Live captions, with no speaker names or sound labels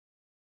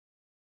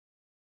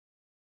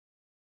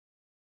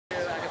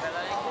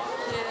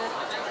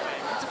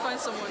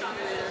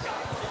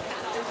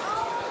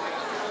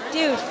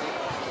Dude.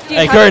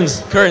 Hey,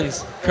 curtains.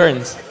 Curtains.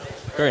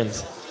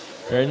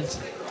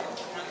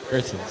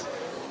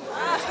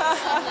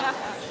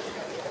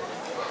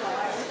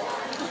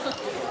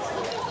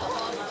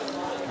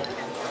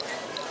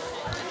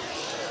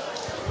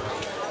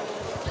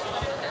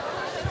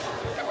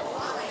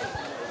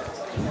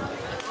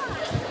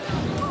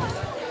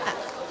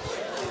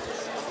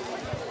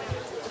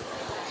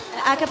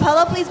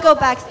 Acapella, please go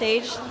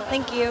backstage.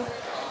 Thank you.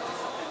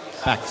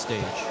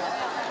 Backstage.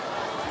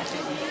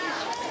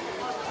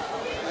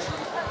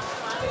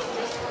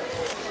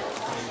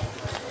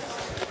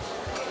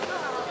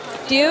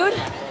 Dude,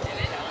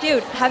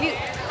 have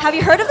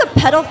you heard of the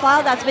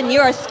pedophile that's been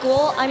near our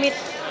school? I mean,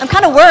 I'm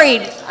kind of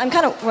worried.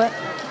 What?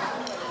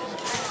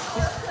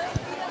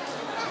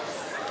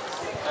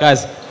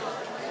 Guys.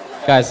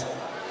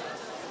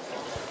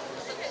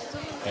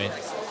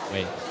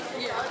 Wait.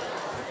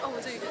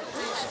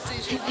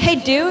 Hey,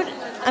 dude,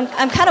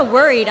 I'm kind of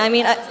worried. I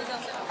mean,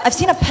 I've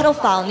seen a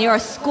pedophile near our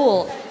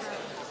school.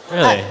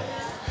 Really?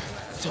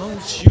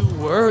 Don't you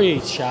worry,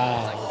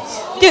 child.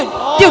 Dude,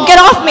 get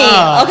off me,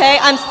 okay?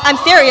 I'm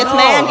serious,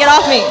 man. Get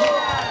off me.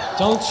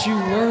 Don't you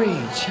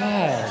worry,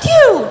 child.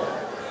 Dude!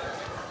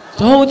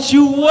 Don't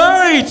you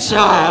worry,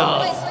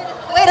 child.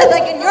 Wait a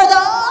second, you're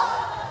the...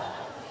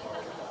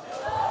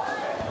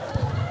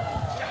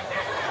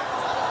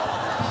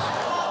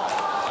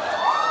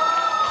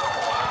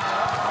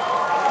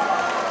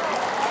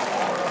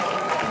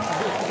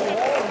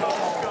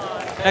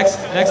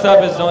 Next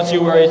up is Don't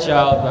You Worry,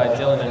 Child by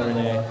Dillon and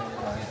Rene.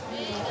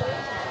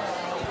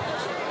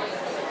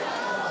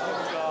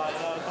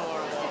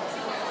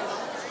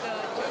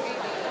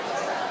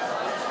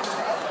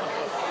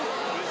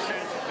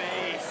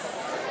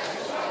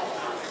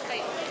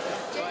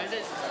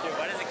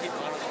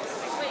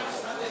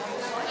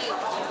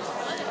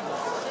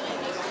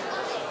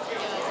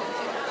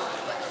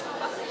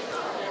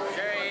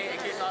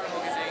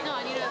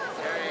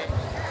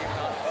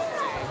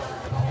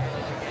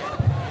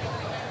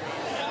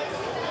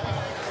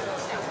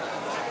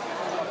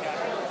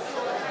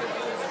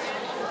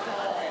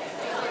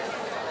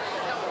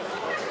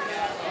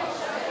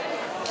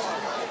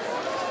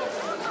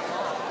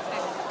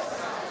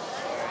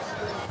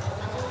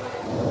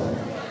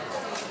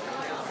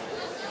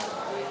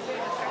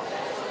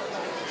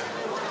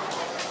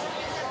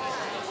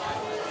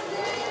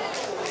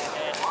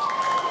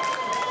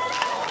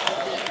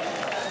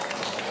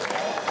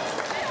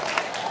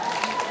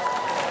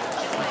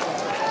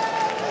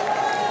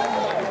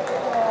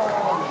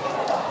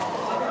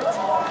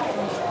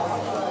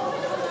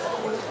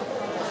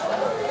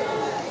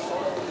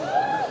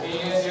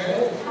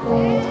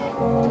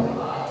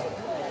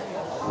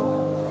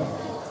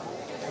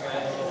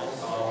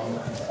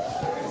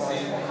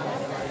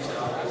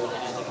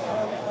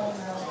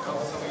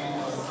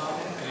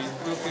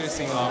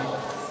 Sing along.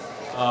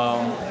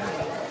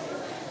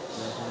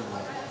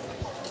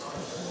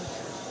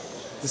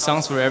 The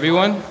song's for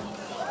everyone.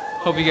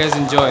 Hope you guys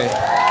enjoy.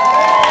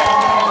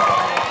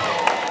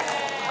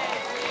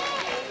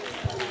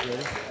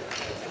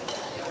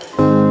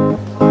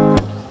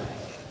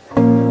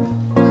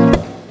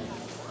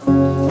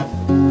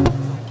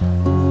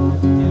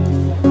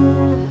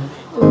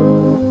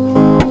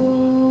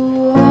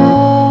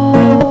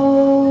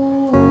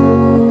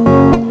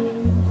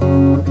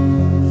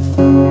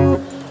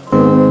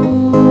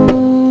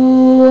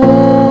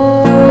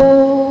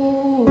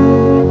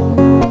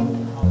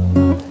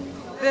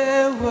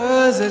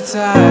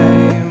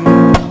 Time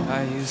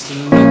I used to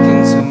look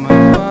into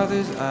my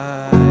father's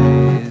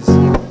eyes.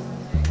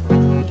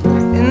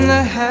 In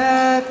the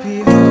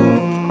happy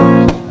home,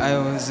 I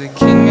was a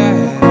king, I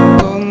had a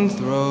golden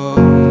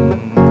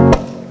throne.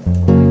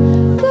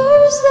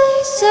 Those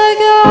days are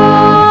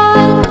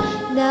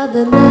gone, now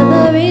the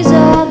memories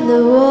on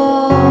the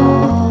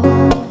wall.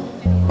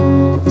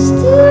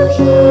 Still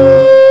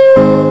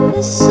hear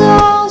the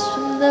songs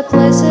from the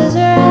places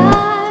where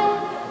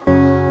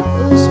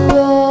I was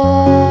born.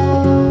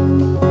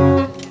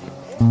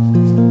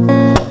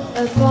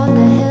 Upon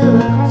the hill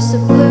across the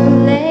blue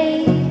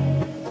lake,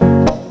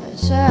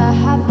 that's where I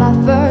had my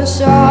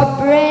first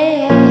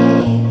heartbreak.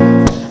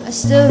 I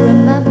still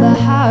remember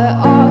how it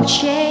all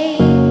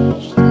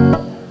changed.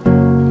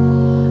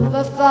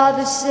 My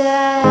father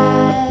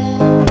said,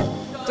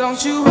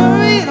 don't you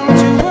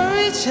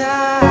worry,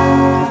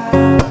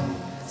 child.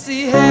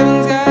 See,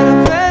 heaven's got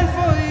a plan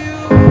for you.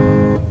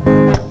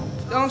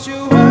 Don't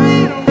you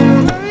worry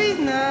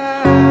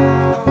now.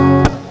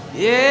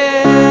 Yeah.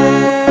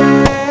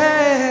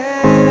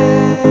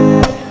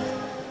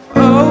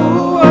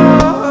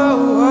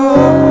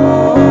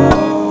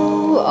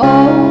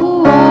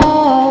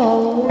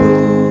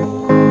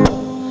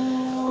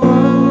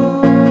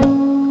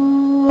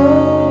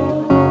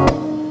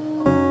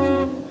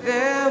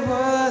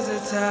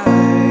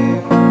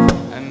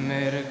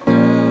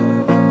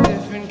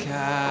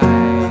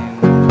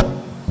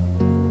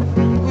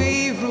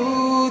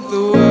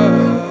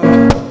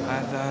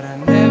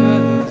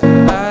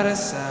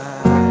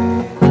 Side.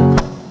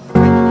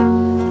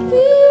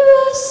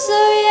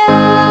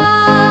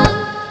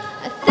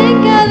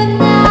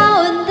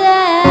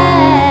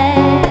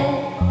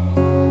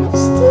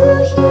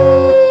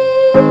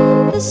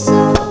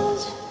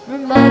 whistles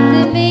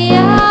reminded me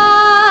of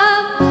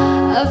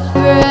a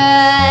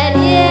friend,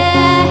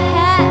 yeah.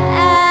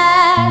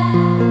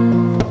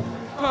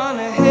 On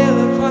a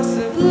hill across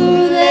the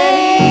Blue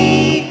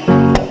lake,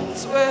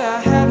 That's where I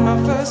had my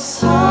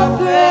first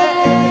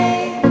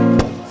heartbreak.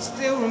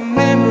 Still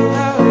remember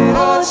how it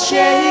all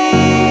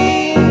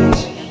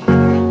changed.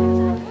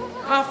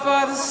 My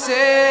father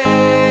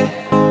said,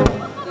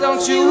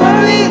 don't you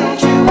worry,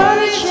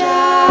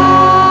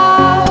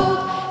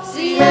 child.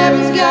 See,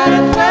 heaven's got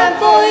a plan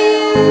for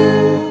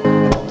you.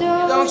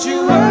 Don't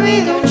you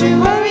worry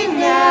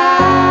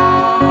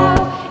now.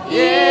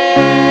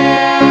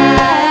 Yeah.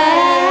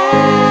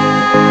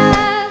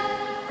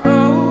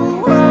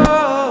 Oh, oh,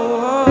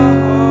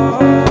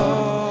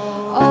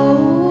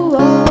 oh,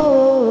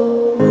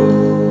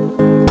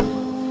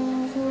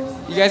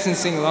 oh. You guys can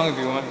sing along if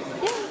you want.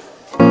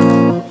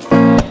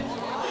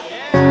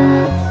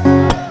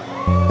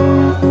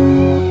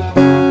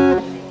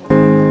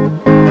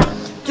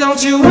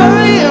 Don't you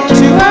worry,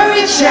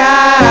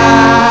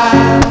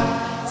 child.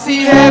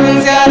 See,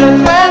 heaven's got a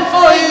plan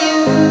for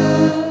you.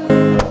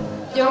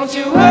 Don't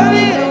you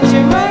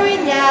worry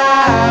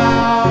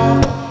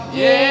now.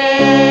 Yeah.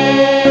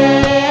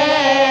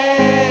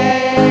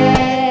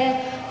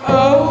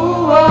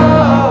 Oh,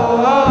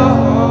 oh, oh,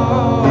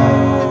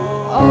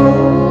 Oh,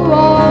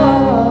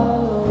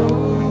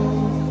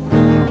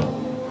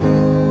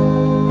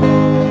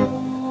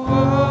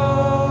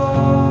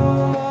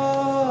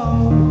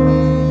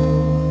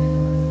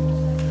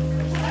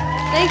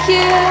 Thank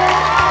you.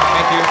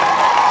 Thank you.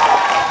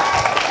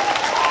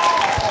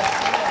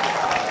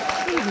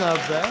 He's not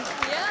bad.